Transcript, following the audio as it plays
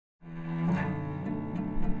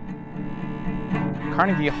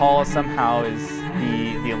Carnegie Hall somehow is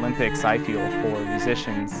the Olympics, I feel, for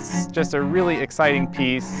musicians. It's just a really exciting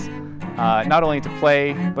piece, not only to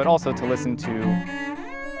play, but also to listen to.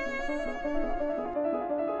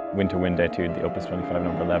 Winter Wind Etude, the Opus 25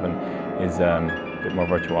 number 11, is a bit more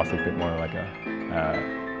virtuosic, a bit more like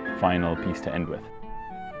a final piece to end with.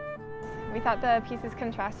 We thought the pieces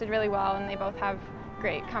contrasted really well, and they both have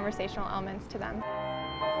great conversational elements to them.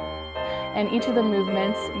 And each of the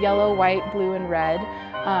movements, yellow, white, blue, and red,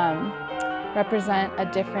 represent a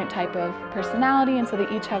different type of personality, and so they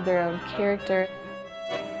each have their own character.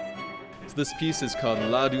 So this piece is called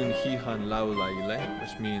Ladun Hihan Laulaile,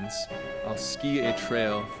 which means I'll ski a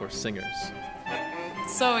trail for singers.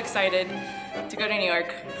 So excited to go to New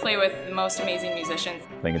York, play with the most amazing musicians.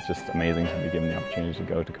 I think it's just amazing to be given the opportunity to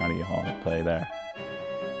go to Carnegie Hall and play there.